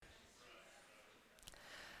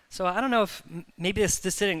So I don't know if maybe this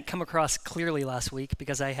didn't come across clearly last week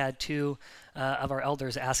because I had two of our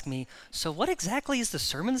elders ask me, so what exactly is the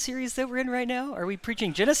sermon series that we're in right now? Are we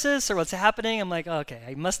preaching Genesis or what's happening? I'm like, oh, okay,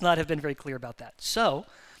 I must not have been very clear about that. So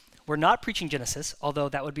we're not preaching Genesis, although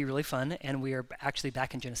that would be really fun, and we are actually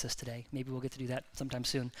back in Genesis today. Maybe we'll get to do that sometime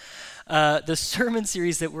soon. The sermon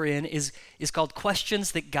series that we're in is called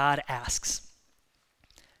Questions That God Asks.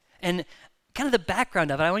 And kind of the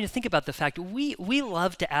background of it, I want you to think about the fact we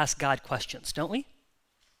love to ask God questions, don't we?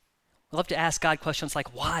 We love to ask God questions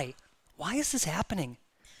like, why? Why is this happening?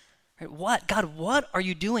 Right? What? God, what are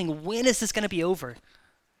you doing? When is this going to be over?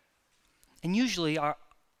 And usually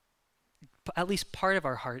at least part of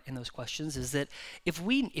our heart in those questions is that if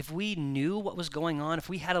we knew what was going on, if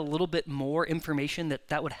we had a little bit more information,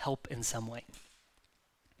 that would help in some way.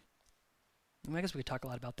 I guess we could talk a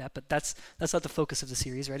lot about that, but that's not the focus of the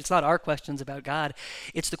series, right? It's not our questions about God.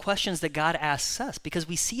 It's the questions that God asks us, because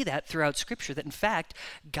we see that throughout Scripture, that in fact,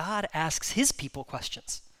 God asks his people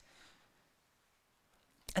questions.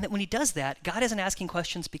 And that when he does that, God isn't asking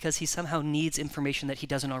questions because he somehow needs information that he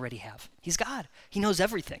doesn't already have. He's God. He knows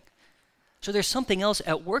everything. So there's something else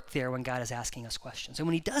at work there when God is asking us questions. And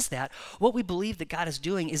when he does that, what we believe that God is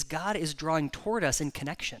doing is God is drawing toward us in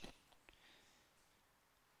connection.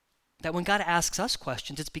 That when God asks us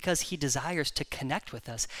questions, it's because he desires to connect with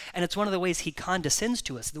us. And it's one of the ways he condescends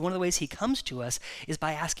to us. One of the ways he comes to us is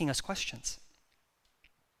by asking us questions.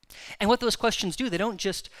 And what those questions do, they don't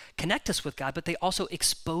just connect us with God, but they also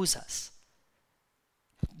expose us.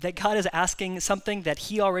 That God is asking something that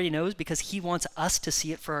he already knows because he wants us to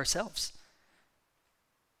see it for ourselves.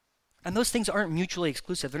 And those things aren't mutually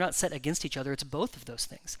exclusive. They're not set against each other. It's both of those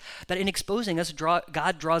things. That in exposing us,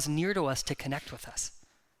 God draws near to us to connect with us,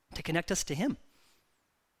 to connect us to him.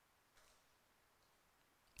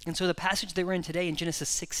 And so the passage that we're in today in Genesis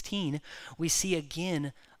 16, we see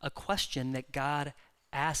again a question that God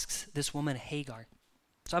asks this woman Hagar.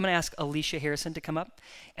 So I'm going to ask Alicia Harrison to come up,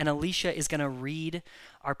 and Alicia is going to read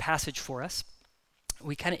our passage for us.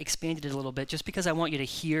 We kind of expanded it a little bit just because I want you to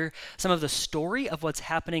hear some of the story of what's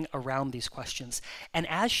happening around these questions. And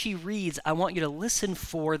as she reads, I want you to listen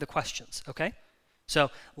for the questions, okay? So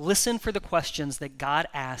listen for the questions that God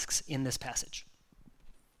asks in this passage.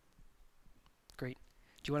 Great.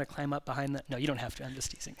 Do you want to climb up behind that? No, you don't have to. I'm just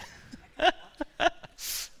teasing.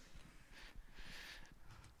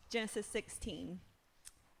 Genesis 16.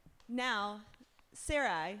 Now,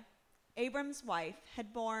 Sarai, Abram's wife,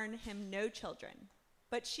 had borne him no children,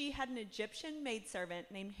 but she had an Egyptian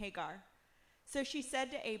maidservant named Hagar. So she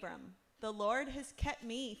said to Abram, "The Lord has kept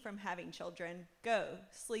me from having children. Go,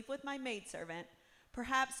 sleep with my maidservant.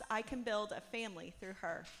 Perhaps I can build a family through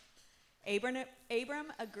her."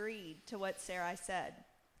 Abram agreed to what Sarai said.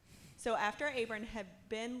 So after Abram had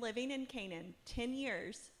been living in Canaan 10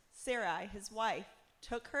 years, Sarai, his wife,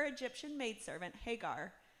 took her Egyptian maidservant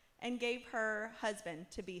Hagar and gave her husband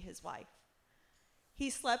to be his wife. He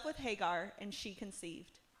slept with Hagar, and she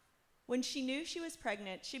conceived. When she knew she was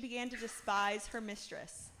pregnant, she began to despise her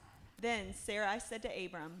mistress. Then Sarai said to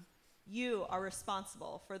Abram, "You are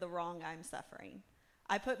responsible for the wrong I'm suffering.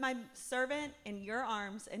 I put my servant in your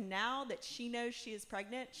arms, and now that she knows she is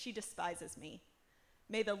pregnant, she despises me.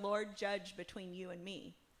 May the Lord judge between you and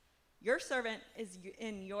me." "Your servant is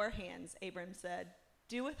in your hands," Abram said.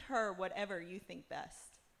 "Do with her whatever you think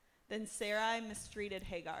best." Then Sarai mistreated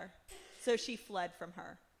Hagar, so she fled from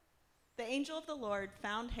her. The angel of the Lord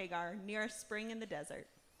found Hagar near a spring in the desert.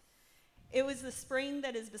 It was the spring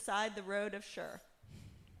that is beside the road of Shur.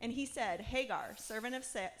 And he said, "Hagar, servant of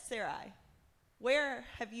Sarai, where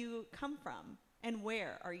have you come from, and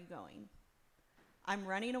where are you going?" "I'm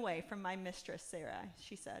running away from my mistress Sarai,"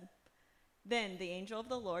 she said. Then the angel of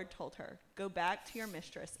the Lord told her, "Go back to your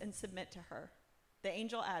mistress and submit to her." The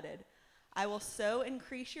angel added, "I will so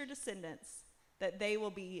increase your descendants that they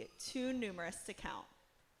will be too numerous to count."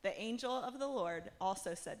 The angel of the Lord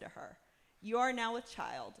also said to her, "You are now with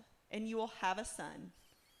child, and you will have a son.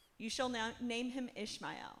 You shall now name him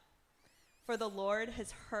Ishmael, for the Lord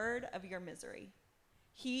has heard of your misery.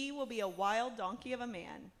 He will be a wild donkey of a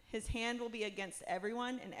man. His hand will be against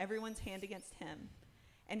everyone, and everyone's hand against him.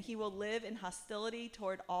 And he will live in hostility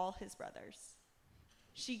toward all his brothers."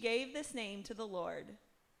 She gave this name to the Lord,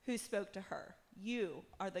 who spoke to her, "You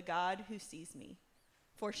are the God who sees me."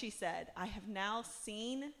 For she said, "I have now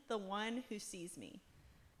seen the one who sees me."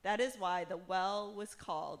 That is why the well was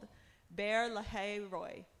called Beer Lahai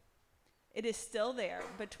Roi. It is still there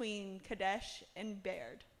between Kadesh and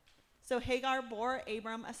Bered. So Hagar bore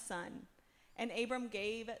Abram a son, and Abram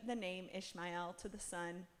gave the name Ishmael to the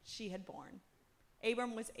son she had born.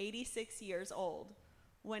 Abram was 86 years old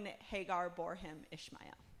when Hagar bore him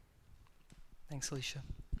Ishmael. Thanks, Alicia.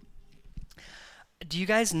 Did you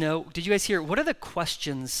guys hear, what are the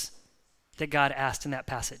questions that God asked in that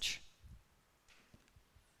passage?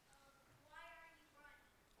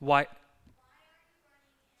 Why?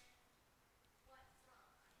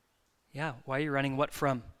 Yeah, why are you running? What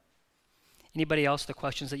from? Anybody else, the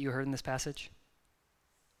questions that you heard in this passage?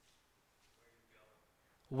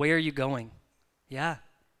 Where are you going? Yeah.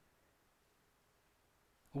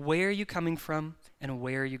 Where are you coming from and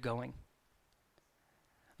where are you going?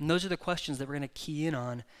 And those are the questions that we're going to key in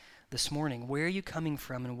on this morning. Where are you coming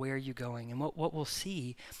from and where are you going? And what we'll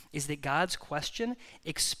see is that God's question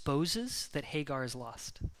exposes that Hagar is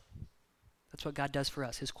lost. That's what God does for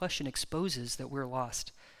us. His question exposes that we're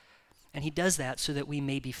lost. And he does that so that we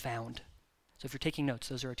may be found. So if you're taking notes,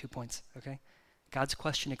 those are our 2 points, okay? God's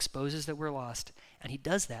question exposes that we're lost, and he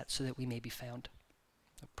does that so that we may be found.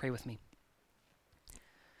 So pray with me.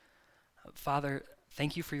 Father,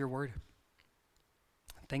 thank you for your word.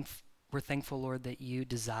 We're thankful, Lord, that you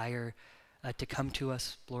desire to come to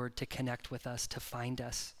us, Lord, to connect with us, to find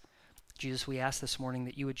us. Jesus, we ask this morning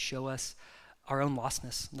that you would show us our own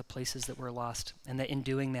lostness, the places that we're lost, and that in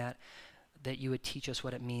doing that, that you would teach us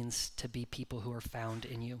what it means to be people who are found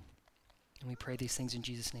in you. And we pray these things in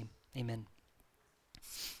Jesus' name. Amen.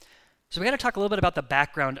 So we got to talk a little bit about the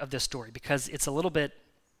background of this story because it's a little bit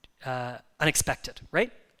unexpected,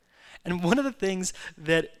 right? And one of the things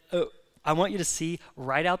that I want you to see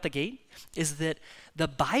right out the gate is that the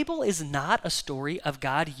Bible is not a story of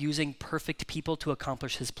God using perfect people to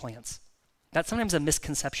accomplish his plans. That's sometimes a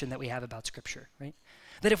misconception that we have about Scripture, right?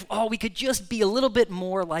 That if, we could just be a little bit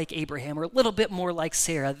more like Abraham or a little bit more like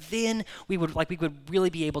Sarah, then we would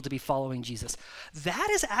really be able to be following Jesus. That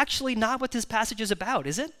is actually not what this passage is about,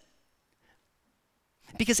 is it?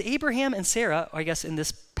 Because Abraham and Sarah, or I guess in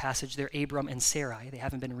this passage, they're Abram and Sarai. They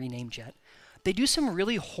haven't been renamed yet. They do some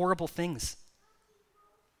really horrible things.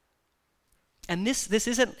 And this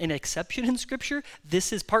isn't an exception in Scripture.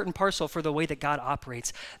 This is part and parcel for the way that God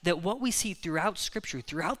operates. That what we see throughout Scripture,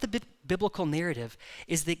 throughout the biblical narrative,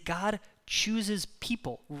 is that God chooses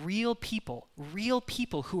people, real people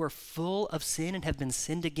who are full of sin and have been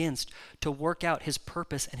sinned against to work out his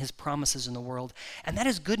purpose and his promises in the world. And that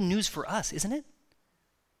is good news for us, isn't it?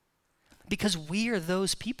 Because we are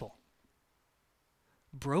those people.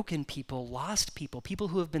 Broken people, lost people, people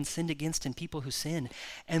who have been sinned against and people who sin.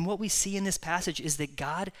 And what we see in this passage is that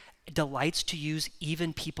God delights to use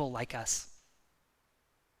even people like us.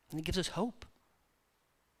 And it gives us hope.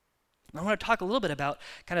 I want to talk a little bit about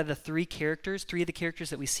kind of three of the characters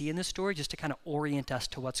that we see in this story, just to kind of orient us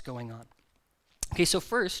to what's going on. Okay, so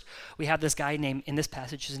first, we have this guy named, in this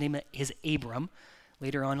passage, his name is Abram.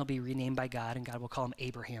 Later on, he'll be renamed by God, and God will call him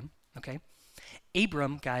Abraham. Okay?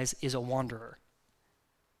 Abram, guys, is a wanderer.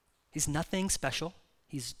 He's nothing special.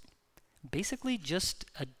 He's basically just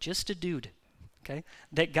a dude, okay,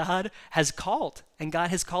 that God has called. And God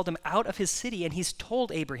has called him out of his city, and he's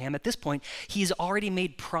told Abraham, at this point, he's already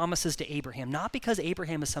made promises to Abraham, not because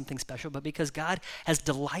Abraham is something special, but because God has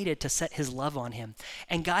delighted to set his love on him.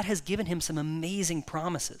 And God has given him some amazing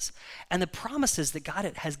promises. And the promises that God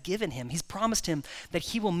has given him, he's promised him that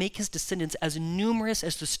he will make his descendants as numerous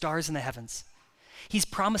as the stars in the heavens. He's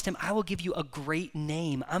promised him, I will give you a great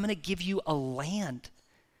name. I'm going to give you a land.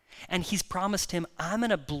 And he's promised him, I'm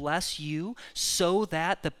going to bless you so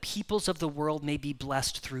that the peoples of the world may be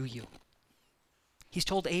blessed through you. He's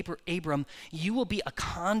told Abram, you will be a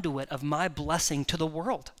conduit of my blessing to the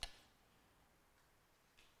world.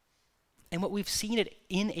 And what we've seen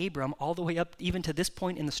in Abram all the way up even to this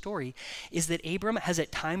point in the story is that Abram has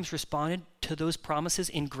at times responded to those promises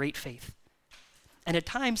in great faith. And at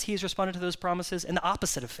times, he has responded to those promises in the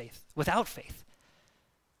opposite of faith, without faith.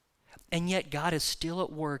 And yet, God is still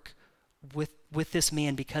at work with this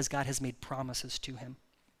man because God has made promises to him.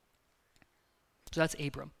 So that's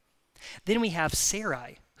Abram. Then we have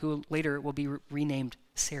Sarai, who later will be renamed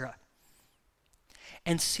Sarah.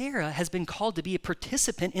 And Sarah has been called to be a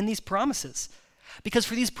participant in these promises. Because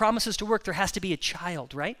for these promises to work, there has to be a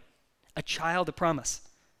child, right? A child, a promise.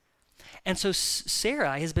 And so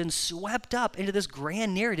Sarah has been swept up into this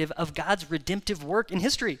grand narrative of God's redemptive work in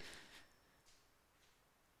history.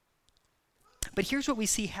 But here's what we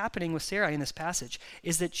see happening with Sarah in this passage,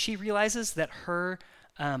 is that she realizes that her,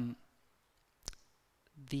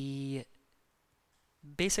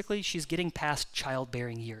 basically she's getting past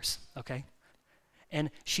childbearing years, okay? And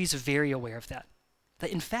she's very aware of that. That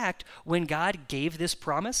in fact, when God gave this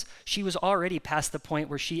promise, she was already past the point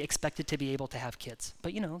where she expected to be able to have kids.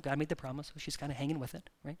 But God made the promise, so she's kind of hanging with it,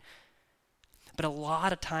 right? But a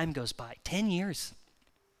lot of time goes by, 10 years.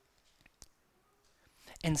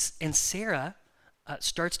 And Sarah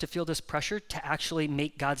starts to feel this pressure to actually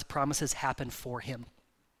make God's promises happen for him.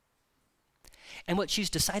 And what she's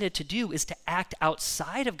decided to do is to act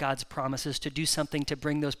outside of God's promises to do something to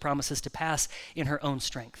bring those promises to pass in her own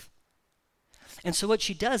strength. And so what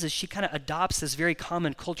she does is she kind of adopts this very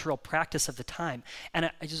common cultural practice of the time. And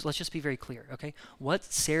let's just be very clear, okay? What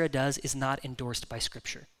Sarah does is not endorsed by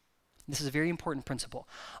Scripture. This is a very important principle.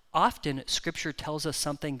 Often, Scripture tells us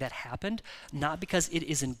something that happened, not because it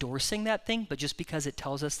is endorsing that thing, but just because it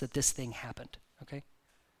tells us that this thing happened, okay?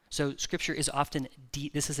 So Scripture is often,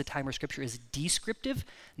 this is a time where Scripture is descriptive,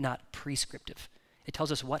 not prescriptive. It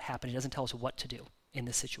tells us what happened. It doesn't tell us what to do in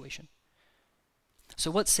this situation. So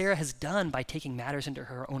what Sarah has done by taking matters into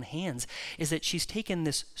her own hands is that she's taken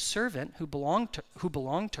this servant who belonged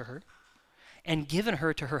to her and given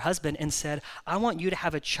her to her husband and said, I want you to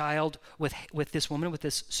have a child with this woman, with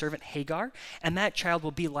this servant Hagar, and that child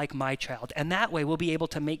will be like my child. And that way we'll be able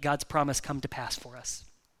to make God's promise come to pass for us.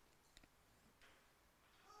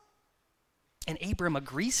 And Abram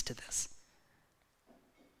agrees to this.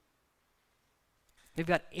 We've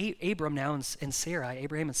got Abraham and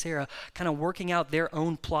Sarah kind of working out their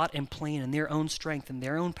own plot and plan and their own strength and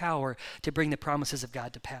their own power to bring the promises of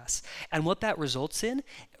God to pass. And what that results in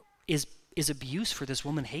is abuse for this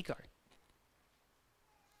woman Hagar.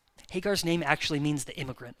 Hagar's name actually means the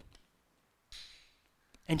immigrant.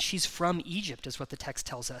 And she's from Egypt is what the text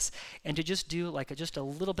tells us. And to just do just a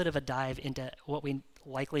little bit of a dive into what we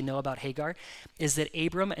likely know about Hagar is that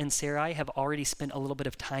Abram and Sarai have already spent a little bit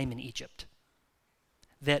of time in Egypt.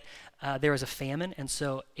 That there was a famine, and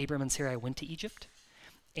so Abram and Sarai went to Egypt.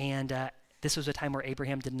 And this was a time where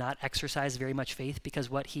Abraham did not exercise very much faith, because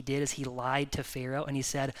what he did is he lied to Pharaoh, and he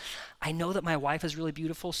said, I know that my wife is really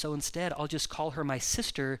beautiful, so instead I'll just call her my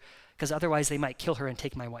sister, because otherwise they might kill her and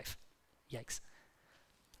take my wife. Yikes.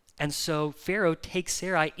 And so Pharaoh takes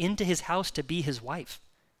Sarai into his house to be his wife.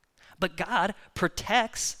 But God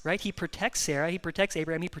protects, right? He protects Sarah, he protects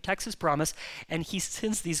Abraham, he protects his promise, and he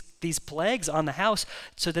sends these plagues on the house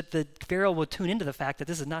so that the Pharaoh will tune into the fact that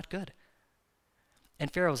this is not good.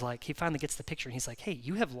 And Pharaoh's like, he finally gets the picture, and he's like, hey,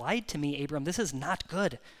 you have lied to me, Abram. This is not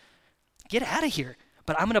good. Get out of here.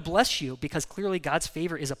 But I'm going to bless you because clearly God's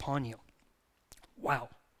favor is upon you. Wow.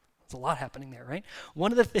 There's a lot happening there, right?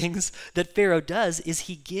 One of the things that Pharaoh does is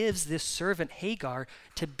he gives this servant Hagar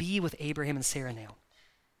to be with Abraham and Sarah now.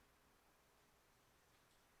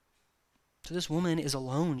 So this woman is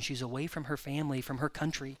alone. She's away from her family, from her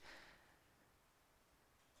country.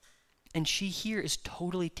 And she here is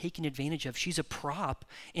totally taken advantage of. She's a prop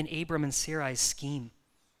in Abram and Sarai's scheme.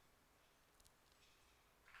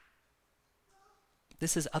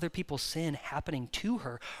 This is other people's sin happening to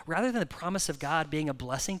her. Rather than the promise of God being a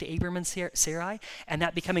blessing to Abram and Sarai and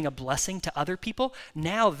that becoming a blessing to other people,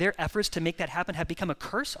 now their efforts to make that happen have become a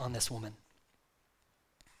curse on this woman.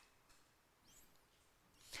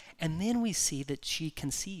 And then we see that she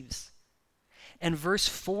conceives. And verse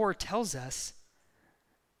 4 tells us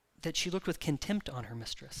that she looked with contempt on her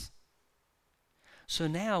mistress. So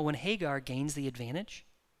now when Hagar gains the advantage,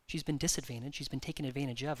 she's been disadvantaged, she's been taken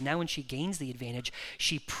advantage of. Now when she gains the advantage,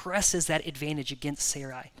 she presses that advantage against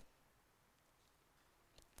Sarai.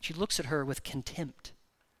 She looks at her with contempt.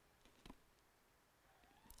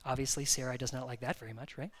 Obviously, Sarai does not like that very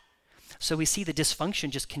much, right? So we see the dysfunction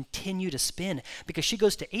just continue to spin because she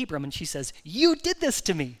goes to Abram and she says, you did this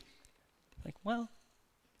to me. Like, well,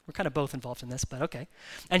 we're kind of both involved in this, but okay.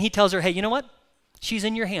 And he tells her, hey, you know what? She's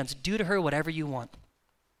in your hands. Do to her whatever you want.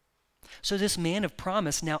 So this man of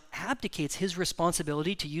promise now abdicates his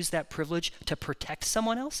responsibility to use that privilege to protect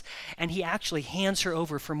someone else, and he actually hands her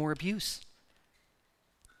over for more abuse.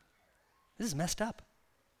 This is messed up.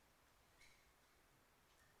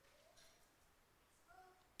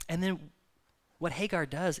 And then what Hagar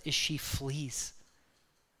does is she flees.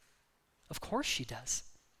 Of course she does.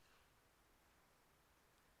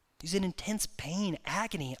 She's in intense pain,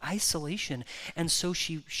 agony, isolation, and so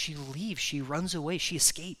she leaves, she runs away, she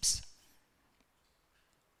escapes.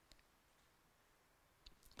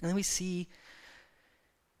 And then we see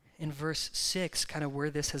in verse 6 kind of where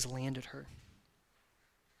this has landed her.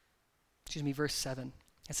 Verse 7.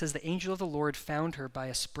 It says, the angel of the Lord found her by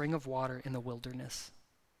a spring of water in the wilderness.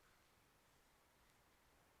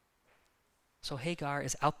 So Hagar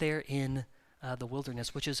is out there in the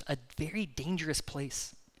wilderness, which is a very dangerous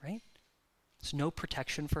place, right? There's no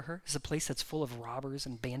protection for her. It's a place that's full of robbers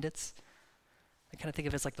and bandits. I kind of think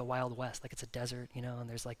of it as like the Wild West, like it's a desert, and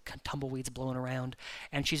there's like tumbleweeds blowing around.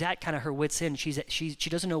 And she's at kind of her wit's end. She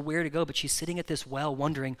doesn't know where to go, but she's sitting at this well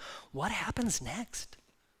wondering, what happens next?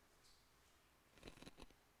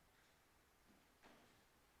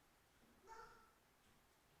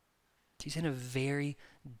 She's in a very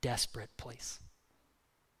desperate place.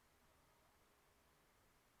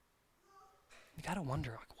 You got to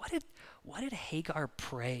wonder, like, what did Hagar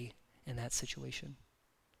pray in that situation?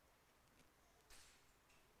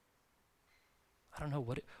 I don't know.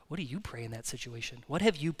 What do you pray in that situation? What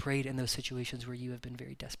have you prayed in those situations where you have been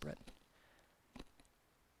very desperate?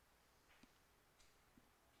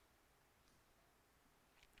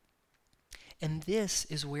 And this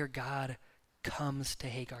is where God comes to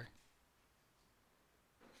Hagar.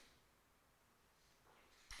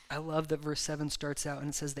 I love that verse 7 starts out and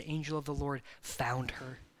it says the angel of the Lord found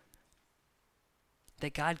her.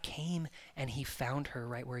 That God came and he found her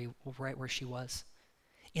right where she was.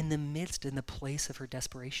 In the place of her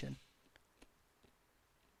desperation.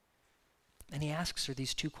 And he asks her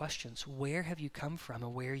these two questions. Where have you come from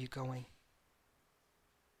and where are you going?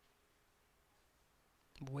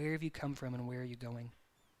 Where have you come from and where are you going?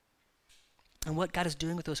 And what God is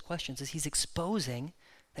doing with those questions is he's exposing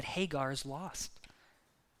that Hagar is lost.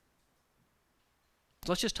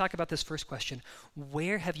 So let's just talk about this first question.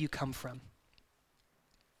 Where have you come from?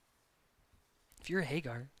 If you're a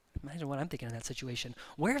Hagar, imagine what I'm thinking in that situation.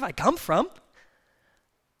 Where have I come from?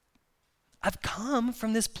 I've come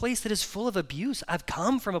from this place that is full of abuse. I've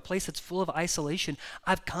come from a place that's full of isolation.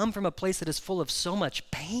 I've come from a place that is full of so much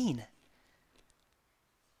pain.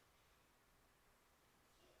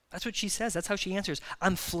 That's what she says. That's how she answers.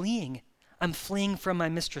 I'm fleeing. I'm fleeing from my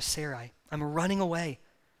mistress Sarai. I'm running away.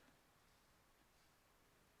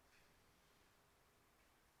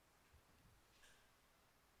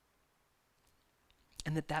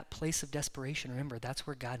 And that place of desperation, remember, that's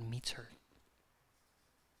where God meets her.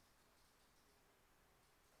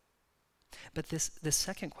 But this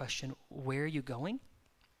second question, where are you going?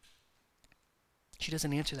 She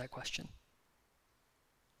doesn't answer that question.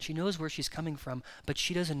 She knows where she's coming from, but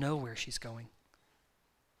she doesn't know where she's going.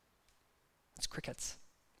 It's crickets.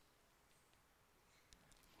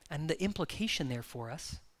 And the implication there for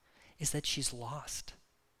us is that she's lost.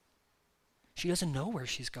 She doesn't know where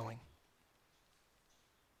she's going.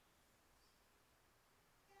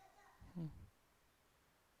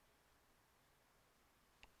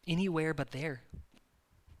 Anywhere but there.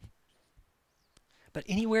 But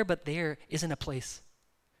anywhere but there isn't a place,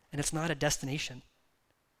 and it's not a destination.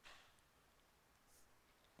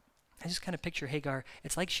 I just kind of picture Hagar,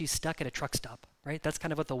 it's like she's stuck at a truck stop, right? That's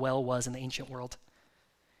kind of what the well was in the ancient world.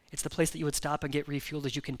 It's the place that you would stop and get refueled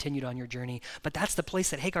as you continued on your journey. But that's the place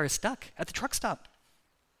that Hagar is stuck, at the truck stop.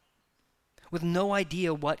 With no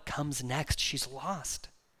idea what comes next, she's lost.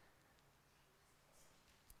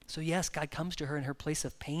 So yes, God comes to her in her place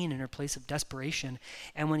of pain, in her place of desperation.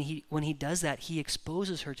 And when he does that, he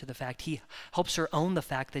exposes her to the fact, he helps her own the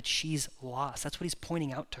fact that she's lost. That's what he's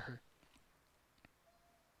pointing out to her.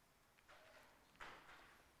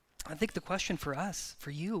 I think the question for us,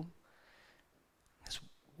 for you, is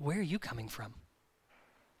where are you coming from?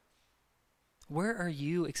 Where are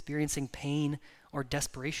you experiencing pain or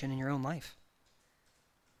desperation in your own life?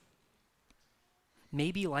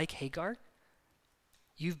 Maybe like Hagar,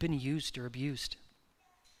 you've been used or abused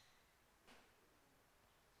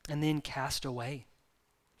and then cast away.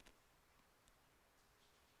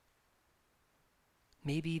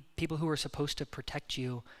 Maybe people who are supposed to protect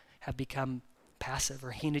you have become passive or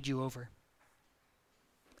handed you over,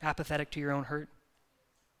 apathetic to your own hurt.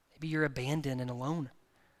 Maybe you're abandoned and alone.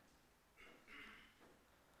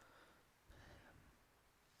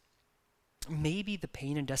 Maybe the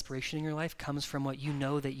pain and desperation in your life comes from what you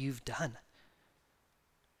know that you've done.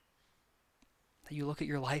 That you look at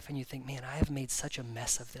your life and you think, man, I have made such a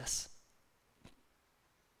mess of this.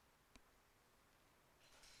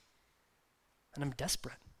 And I'm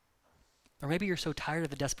desperate. Or maybe you're so tired of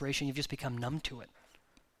the desperation, you've just become numb to it.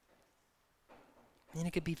 And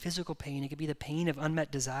it could be physical pain. It could be the pain of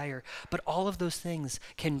unmet desire. But all of those things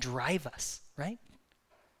can drive us, right?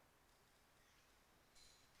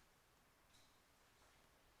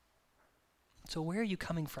 So where are you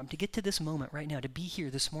coming from? To get to this moment right now, to be here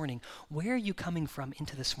this morning, where are you coming from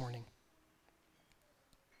into this morning?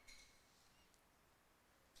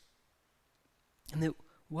 And that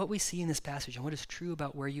what we see in this passage and what is true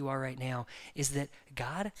about where you are right now is that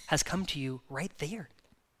God has come to you right there,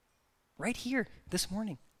 right here this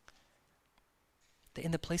morning. That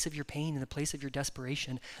in the place of your pain, in the place of your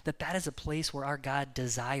desperation, that is a place where our God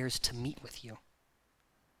desires to meet with you.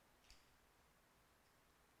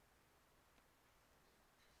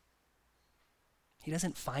 He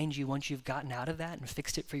doesn't find you once you've gotten out of that and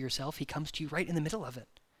fixed it for yourself. He comes to you right in the middle of it.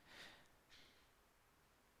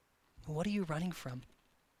 What are you running from?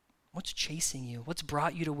 What's chasing you? What's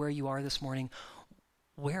brought you to where you are this morning?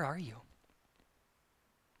 Where are you?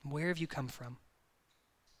 Where have you come from?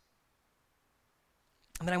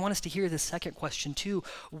 And then I want us to hear this second question too.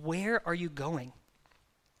 Where are you going?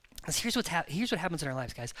 Because here's what happens in our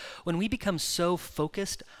lives, guys. When we become so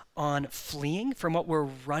focused on fleeing from what we're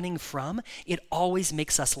running from, it always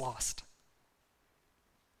makes us lost.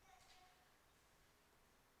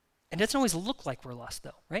 And it doesn't always look like we're lost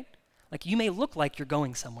though, right? Like you may look like you're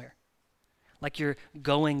going somewhere, like you're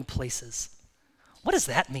going places. What does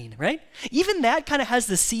that mean, right? Even that kind of has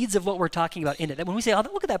the seeds of what we're talking about in it. That when we say, oh,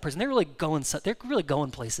 look at that person, they're really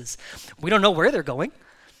going places. We don't know where they're going,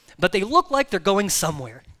 but they look like they're going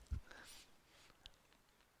somewhere.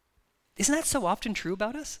 Isn't that so often true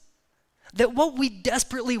about us? That what we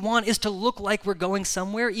desperately want is to look like we're going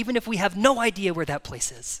somewhere, even if we have no idea where that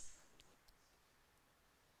place is.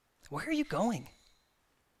 Where are you going?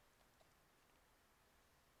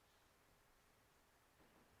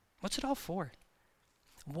 What's it all for?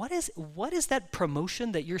 What is that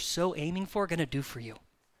promotion that you're so aiming for going to do for you?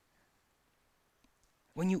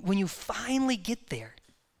 When you finally get there,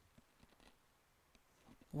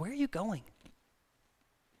 where are you going?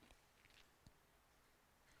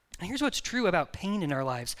 And here's what's true about pain in our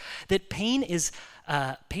lives: that pain is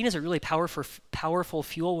a really powerful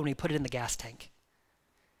fuel when we put it in the gas tank.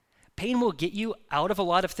 Pain will get you out of a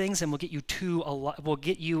lot of things and will get you to a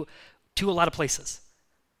lot of places.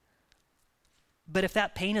 But if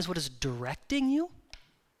that pain is what is directing you,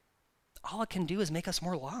 all it can do is make us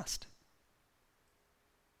more lost.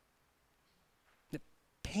 The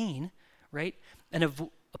pain, right? And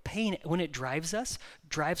pain, when it drives us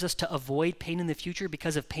to avoid pain in the future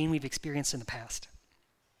because of pain we've experienced in the past.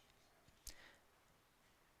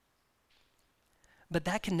 But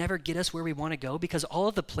that can never get us where we want to go, because all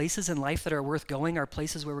of the places in life that are worth going are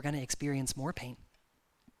places where we're going to experience more pain.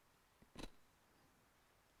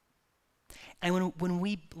 And when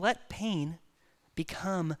we let pain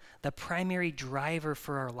become the primary driver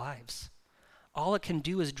for our lives, all it can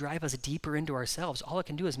do is drive us deeper into ourselves. All it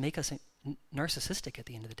can do is make us narcissistic at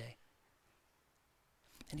the end of the day.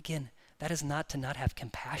 And again, that is not to not have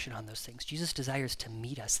compassion on those things. Jesus desires to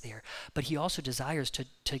meet us there, but he also desires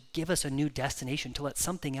to give us a new destination, to let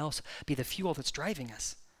something else be the fuel that's driving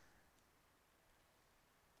us.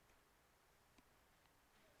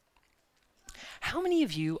 How many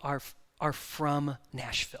of you are from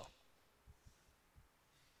Nashville?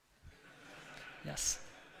 Yes.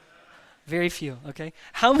 Very few, okay?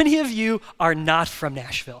 How many of you are not from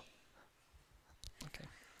Nashville? Okay.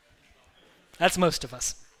 That's most of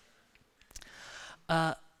us.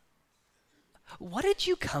 What did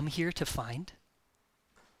you come here to find?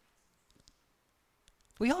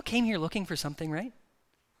 We all came here looking for something, right?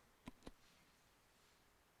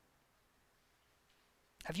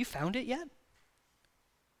 Have you found it yet?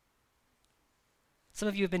 Some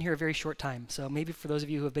of you have been here a very short time, so maybe for those of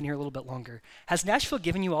you who have been here a little bit longer, has Nashville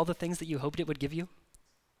given you all the things that you hoped it would give you?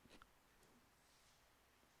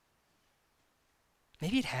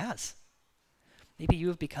 Maybe it has. Maybe you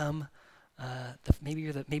have become maybe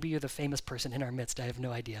you're the famous person in our midst. I have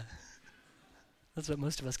no idea. That's what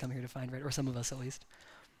most of us come here to find, right? Or some of us at least.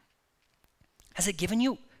 Has it given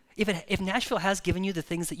you? If Nashville has given you the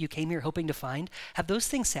things that you came here hoping to find, have those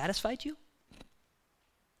things satisfied you?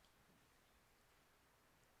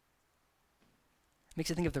 Makes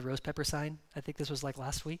you think of the roast pepper sign. I think this was like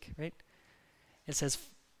last week, right? It says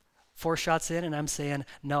 4 shots in, and I'm saying,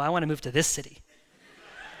 no, I want to move to this city.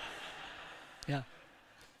 Yeah.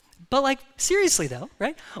 But like, seriously though,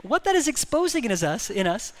 right? What that is exposing in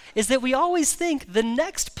us is that we always think the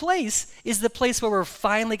next place is the place where we're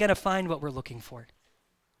finally going to find what we're looking for.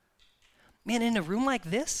 Man, in a room like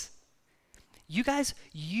this, you guys,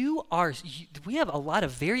 we have a lot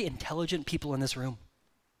of very intelligent people in this room.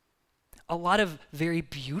 A lot of very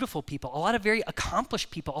beautiful people, a lot of very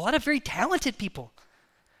accomplished people, a lot of very talented people.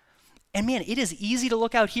 And man, it is easy to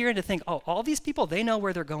look out here and to think, oh, all these people, they know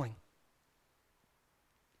where they're going.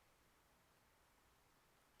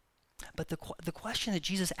 But the question that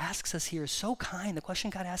Jesus asks us here is so kind. The question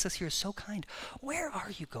God asks us here is so kind. Where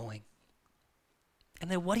are you going?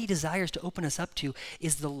 And then what he desires to open us up to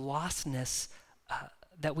is the lostness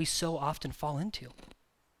that we so often fall into.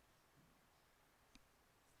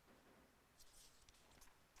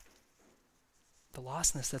 The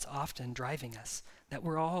lostness that's often driving us, that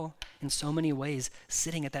we're all, in so many ways,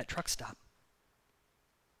 sitting at that truck stop.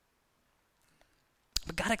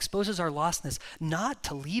 But God exposes our lostness not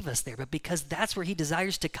to leave us there, but because that's where he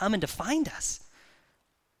desires to come and to find us.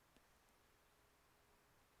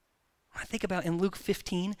 I think about in Luke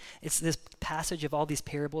 15, it's this passage of all these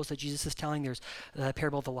parables that Jesus is telling. There's the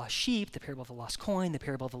parable of the lost sheep, the parable of the lost coin, the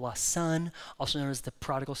parable of the lost son, also known as the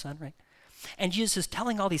prodigal son, right? And Jesus is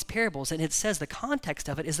telling all these parables, and it says the context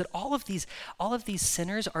of it is that all of these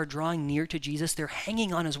sinners are drawing near to Jesus. They're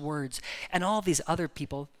hanging on his words. And all of these other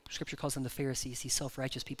people, Scripture calls them the Pharisees, these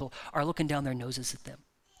self-righteous people, are looking down their noses at them.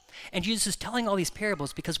 And Jesus is telling all these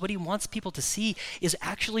parables because what he wants people to see is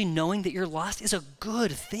actually knowing that you're lost is a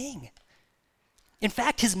good thing. In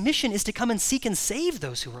fact, his mission is to come and seek and save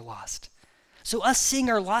those who are lost. So us seeing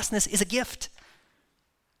our lostness is a gift.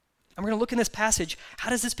 And we're going to look in this passage, how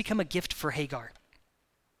does this become a gift for Hagar?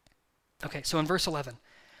 Okay, so in verse 11,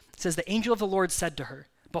 it says, the angel of the Lord said to her,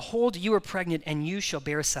 behold, you are pregnant and you shall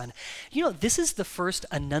bear a son. You know, this is the first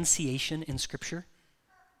annunciation in Scripture.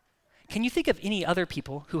 Can you think of any other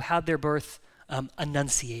people who had their birth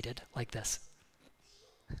annunciated like this?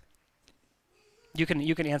 You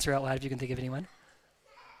can answer out loud if you can think of anyone.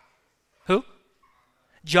 Who?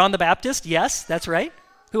 John the Baptist, yes, that's right.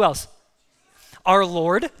 Who else? Our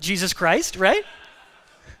Lord, Jesus Christ, right?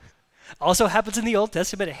 Also happens in the Old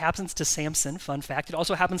Testament. It happens to Samson, fun fact. It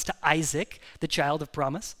also happens to Isaac, the child of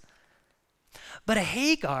promise. But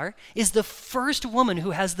Hagar is the first woman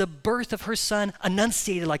who has the birth of her son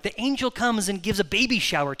annunciated. Like the angel comes and gives a baby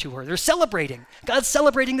shower to her. They're celebrating. God's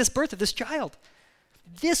celebrating this birth of this child.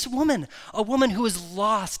 This woman, a woman who is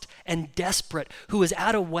lost and desperate, who is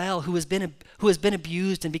at a well, who has been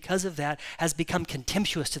abused, and because of that has become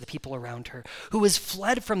contemptuous to the people around her, who has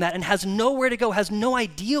fled from that and has nowhere to go, has no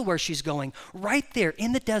idea where she's going. Right there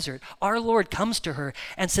in the desert, our Lord comes to her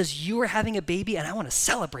and says, you are having a baby and I want to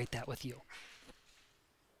celebrate that with you.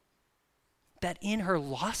 That in her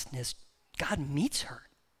lostness, God meets her.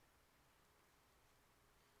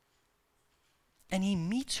 And he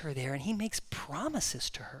meets her there and he makes promises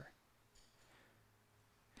to her.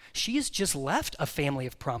 She has just left a family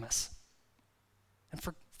of promise. And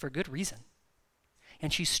for good reason.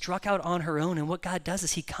 And she struck out on her own, and what God does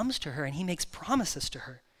is he comes to her and he makes promises to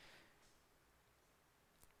her.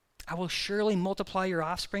 I will surely multiply your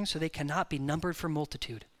offspring so they cannot be numbered for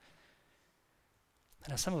multitude.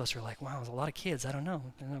 And some of us are like, wow, there's a lot of kids. I don't know.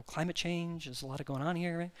 Climate change, there's a lot going on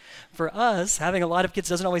here, right? For us, having a lot of kids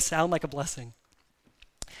doesn't always sound like a blessing.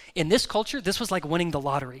 In this culture, this was like winning the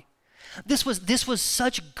lottery. This was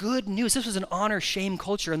such good news. This was an honor-shame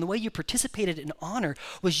culture, and the way you participated in honor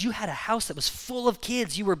was you had a house that was full of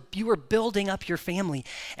kids. You were building up your family,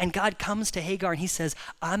 and God comes to Hagar and he says,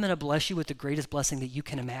 I'm going to bless you with the greatest blessing that you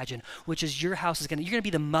can imagine, which is you're going to be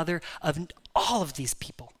the mother of all of these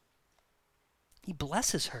people. He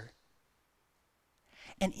blesses her.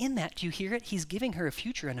 And in that, do you hear it? He's giving her a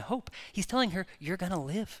future and a hope. He's telling her, you're going to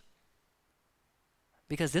live.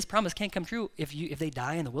 Because this promise can't come true if they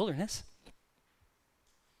die in the wilderness.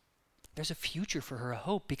 There's a future for her, a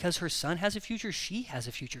hope. Because her son has a future, she has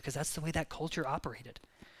a future, because that's the way that culture operated.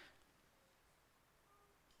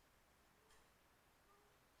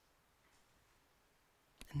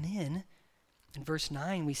 And then, in verse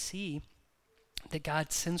 9, we see that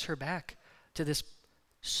God sends her back to this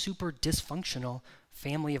super dysfunctional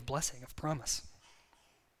family of blessing, of promise.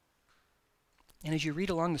 And as you read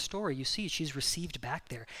along the story, you see she's received back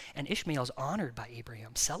there. And Ishmael's honored by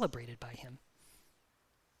Abraham, celebrated by him.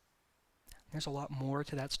 There's a lot more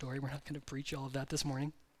to that story. We're not going to preach all of that this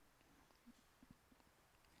morning.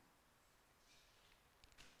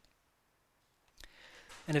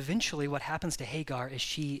 And eventually what happens to Hagar is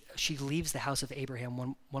she leaves the house of Abraham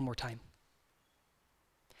one more time.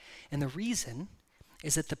 And the reason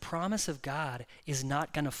is that the promise of God is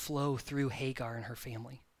not going to flow through Hagar and her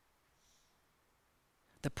family.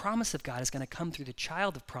 The promise of God is going to come through the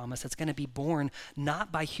child of promise that's going to be born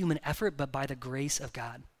not by human effort, but by the grace of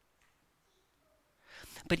God.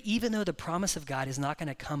 But even though the promise of God is not going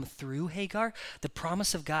to come through Hagar, the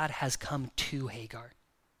promise of God has come to Hagar.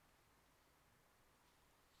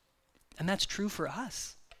 And that's true for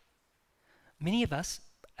us. Many of us,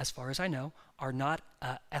 as far as I know, are not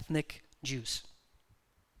ethnic Jews.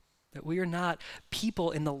 That we are not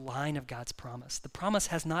people in the line of God's promise. The promise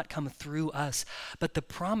has not come through us, but the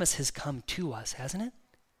promise has come to us, hasn't it?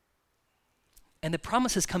 And the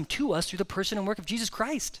promise has come to us through the person and work of Jesus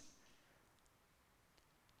Christ.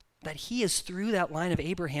 That he is through that line of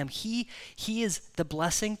Abraham. He is the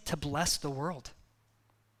blessing to bless the world.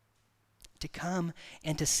 To come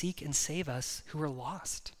and to seek and save us who are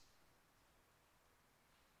lost.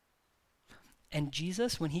 And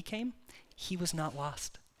Jesus, when he came, he was not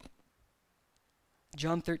lost.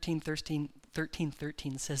 John 13:13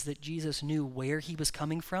 says that Jesus knew where he was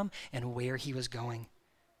coming from and where he was going.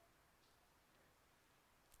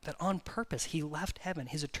 That on purpose he left heaven,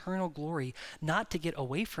 his eternal glory, not to get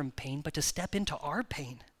away from pain, but to step into our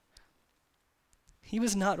pain. He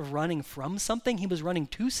was not running from something, he was running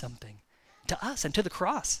to something, to us and to the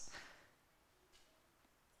cross.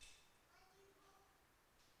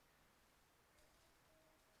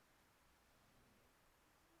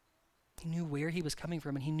 He knew where he was coming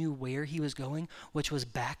from, and he knew where he was going, which was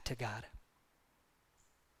back to God.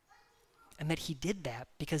 And that he did that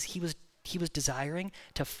because he was desiring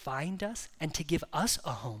to find us and to give us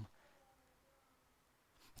a home.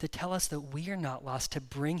 To tell us that we are not lost, to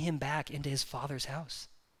bring him back into his Father's house.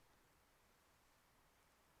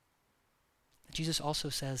 Jesus also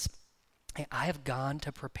says, hey, I have gone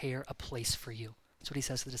to prepare a place for you. That's what he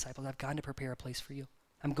says to the disciples. I've gone to prepare a place for you.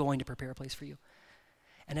 I'm going to prepare a place for you.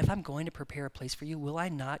 And if I'm going to prepare a place for you, will I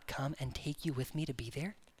not come and take you with me to be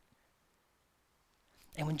there?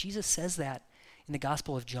 And when Jesus says that in the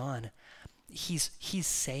Gospel of John, he's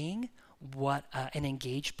saying what an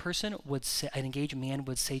engaged person would say, an engaged man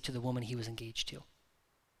would say to the woman he was engaged to.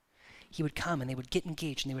 He would come and they would get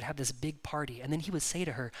engaged and they would have this big party. And then he would say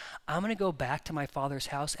to her, I'm going to go back to my Father's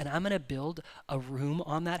house and I'm going to build a room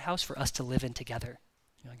on that house for us to live in together.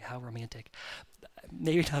 You're like, how romantic.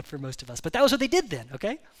 Maybe not for most of us, but that was what they did then,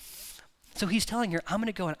 okay? So he's telling her, I'm going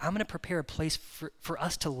to go and I'm going to prepare a place for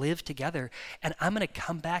us to live together. And I'm going to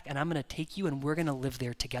come back and I'm going to take you and we're going to live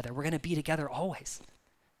there together. We're going to be together always.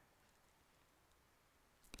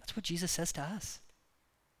 That's what Jesus says to us.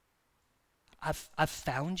 I've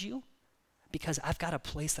found you because I've got a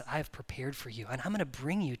place that I have prepared for you, and I'm going to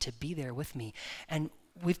bring you to be there with me. And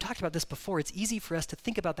we've talked about this before. It's easy for us to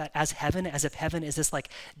think about that as heaven, as if heaven is this like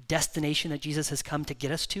destination that Jesus has come to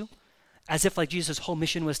get us to, as if like Jesus' whole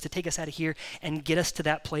mission was to take us out of here and get us to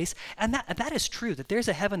that place. And that is true, that there's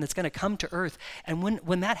a heaven that's going to come to earth. And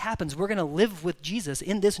when that happens, we're going to live with Jesus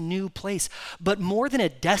in this new place. But more than a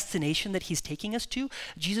destination that he's taking us to,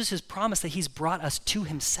 Jesus has promised that he's brought us to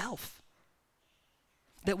himself.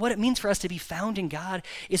 That what it means for us to be found in God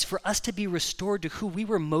is for us to be restored to who we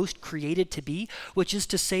were most created to be, which is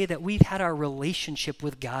to say that we've had our relationship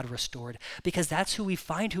with God restored, because that's who we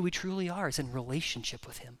find who we truly are, is in relationship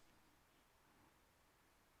with him.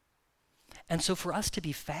 And so for us to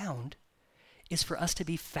be found is for us to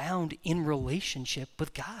be found in relationship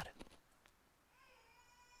with God.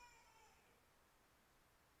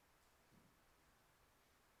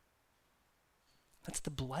 That's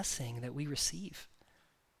the blessing that we receive.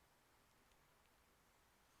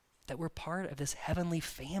 That we're part of this heavenly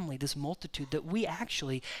family, this multitude, that we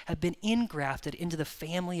actually have been ingrafted into the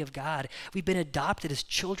family of God. We've been adopted as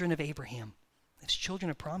children of Abraham, as children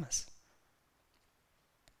of promise.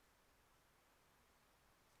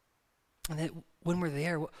 And that when we're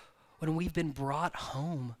there, when we've been brought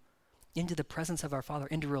home into the presence of our Father,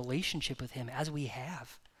 into relationship with him as we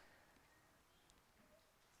have,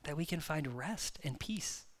 that we can find rest and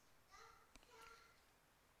peace.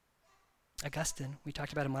 Augustine, we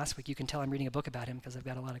talked about him last week. You can tell I'm reading a book about him because I've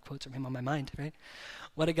got a lot of quotes from him on my mind, right?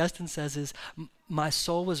 What Augustine says is, my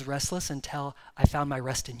soul was restless until I found my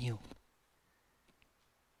rest in you.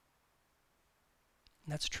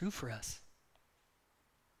 And that's true for us.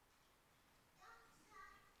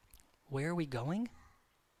 Where are we going?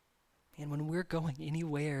 And when we're going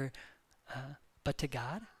anywhere but to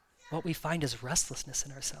God, what we find is restlessness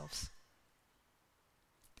in ourselves.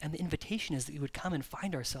 And the invitation is that we would come and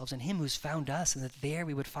find ourselves in him who's found us, and that there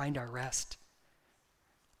we would find our rest.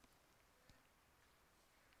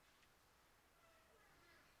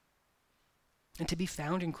 And to be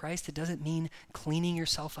found in Christ, it doesn't mean cleaning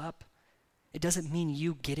yourself up. It doesn't mean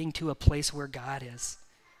you getting to a place where God is.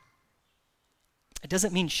 It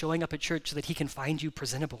doesn't mean showing up at church so that he can find you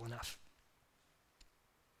presentable enough.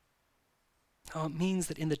 No, it means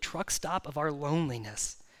that in the truck stop of our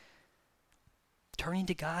loneliness, turning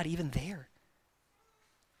to God even there.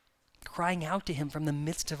 Crying out to him from the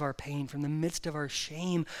midst of our pain, from the midst of our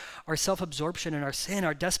shame, our self-absorption and our sin,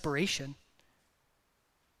 our desperation.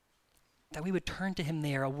 That we would turn to him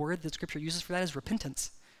there. A word that Scripture uses for that is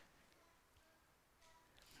repentance.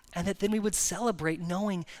 And that then we would celebrate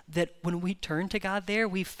knowing that when we turn to God there,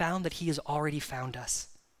 we've found that he has already found us.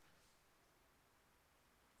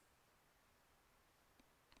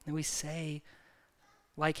 And we say,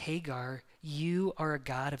 like Hagar, you are a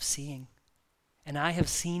God of seeing, and I have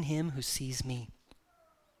seen him who sees me.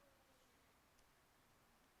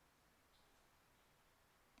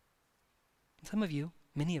 Some of you,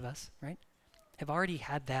 many of us, right, have already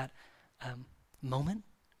had that moment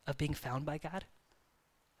of being found by God,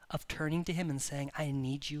 of turning to him and saying, I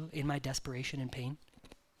need you in my desperation and pain.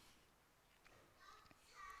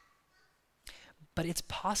 But it's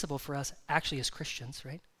possible for us, actually as Christians,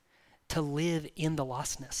 right, to live in the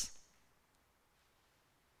lostness.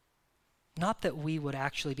 Not that we would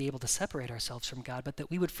actually be able to separate ourselves from God, but that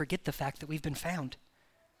we would forget the fact that we've been found.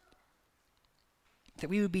 That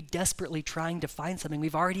we would be desperately trying to find something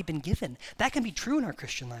we've already been given. That can be true in our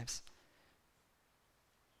Christian lives.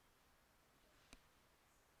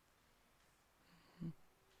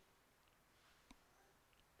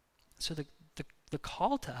 So the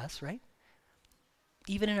call to us, right?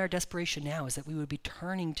 Even in our desperation now, is that we would be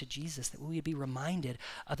turning to Jesus, that we would be reminded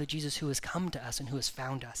of the Jesus who has come to us and who has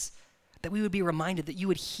found us. That we would be reminded, that you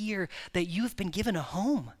would hear that you've been given a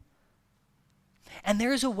home. And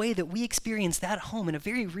there is a way that we experience that home in a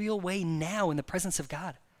very real way now in the presence of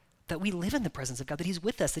God. That we live in the presence of God, that he's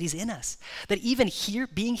with us, that he's in us. That even here,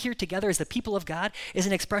 being here together as the people of God is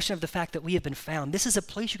an expression of the fact that we have been found. This is a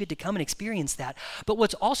place you get to come and experience that. But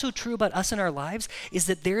what's also true about us in our lives is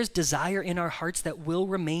that there's desire in our hearts that will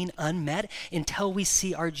remain unmet until we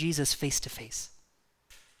see our Jesus face to face.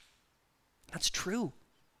 That's true.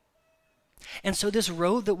 And so this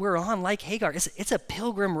road that we're on, like Hagar, it's a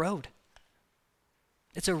pilgrim road.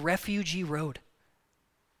 It's a refugee road.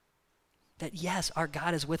 That yes, our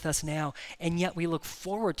God is with us now, and yet we look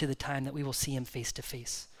forward to the time that we will see him face to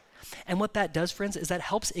face. And what that does, friends, is that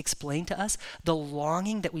helps explain to us the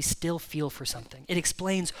longing that we still feel for something. It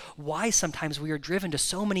explains why sometimes we are driven to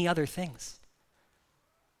so many other things.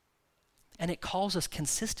 And it calls us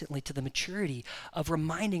consistently to the maturity of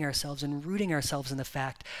reminding ourselves and rooting ourselves in the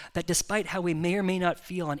fact that despite how we may or may not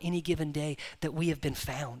feel on any given day, that we have been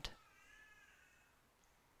found.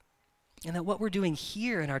 And that what we're doing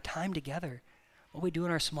here in our time together, what we do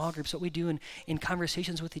in our small groups, what we do in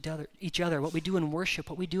conversations with each other, what we do in worship,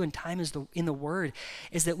 what we do in time in the Word,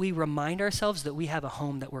 is that we remind ourselves that we have a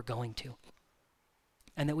home that we're going to.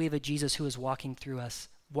 And that we have a Jesus who is walking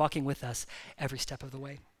with us every step of the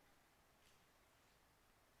way.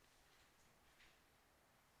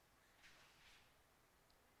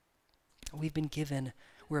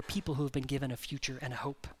 We're a people who have been given a future and a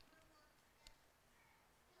hope.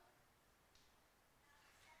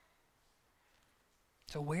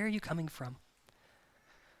 So where are you coming from?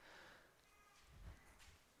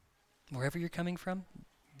 Wherever you're coming from,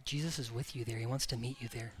 Jesus is with you there. He wants to meet you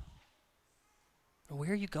there.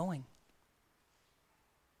 Where are you going?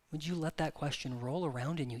 Would you let that question roll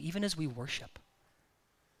around in you, even as we worship?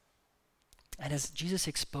 And as Jesus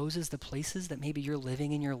exposes the places that maybe you're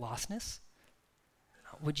living in your lostness,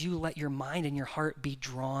 would you let your mind and your heart be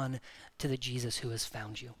drawn to the Jesus who has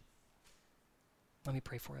found you? Let me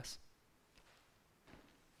pray for us.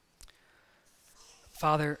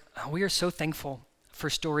 Father, we are so thankful for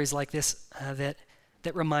stories like this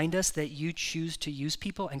that remind us that you choose to use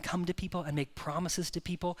people and come to people and make promises to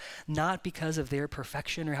people, not because of their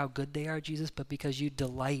perfection or how good they are, Jesus, but because you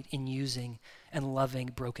delight in using and loving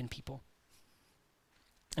broken people.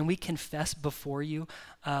 And we confess before you,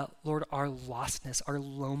 Lord, our lostness, our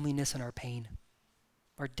loneliness and our pain,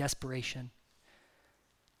 our desperation.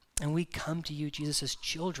 And we come to you, Jesus, as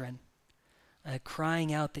children,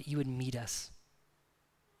 crying out that you would meet us,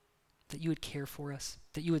 that you would care for us,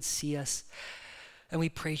 that you would see us. And we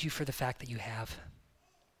praise you for the fact that you have.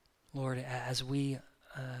 Lord, as we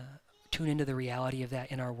tune into the reality of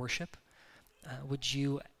that in our worship, would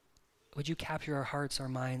you capture our hearts, our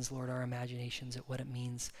minds, Lord, our imaginations at what it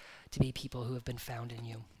means to be people who have been found in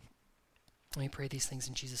you. And we pray these things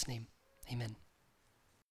in Jesus' name. Amen.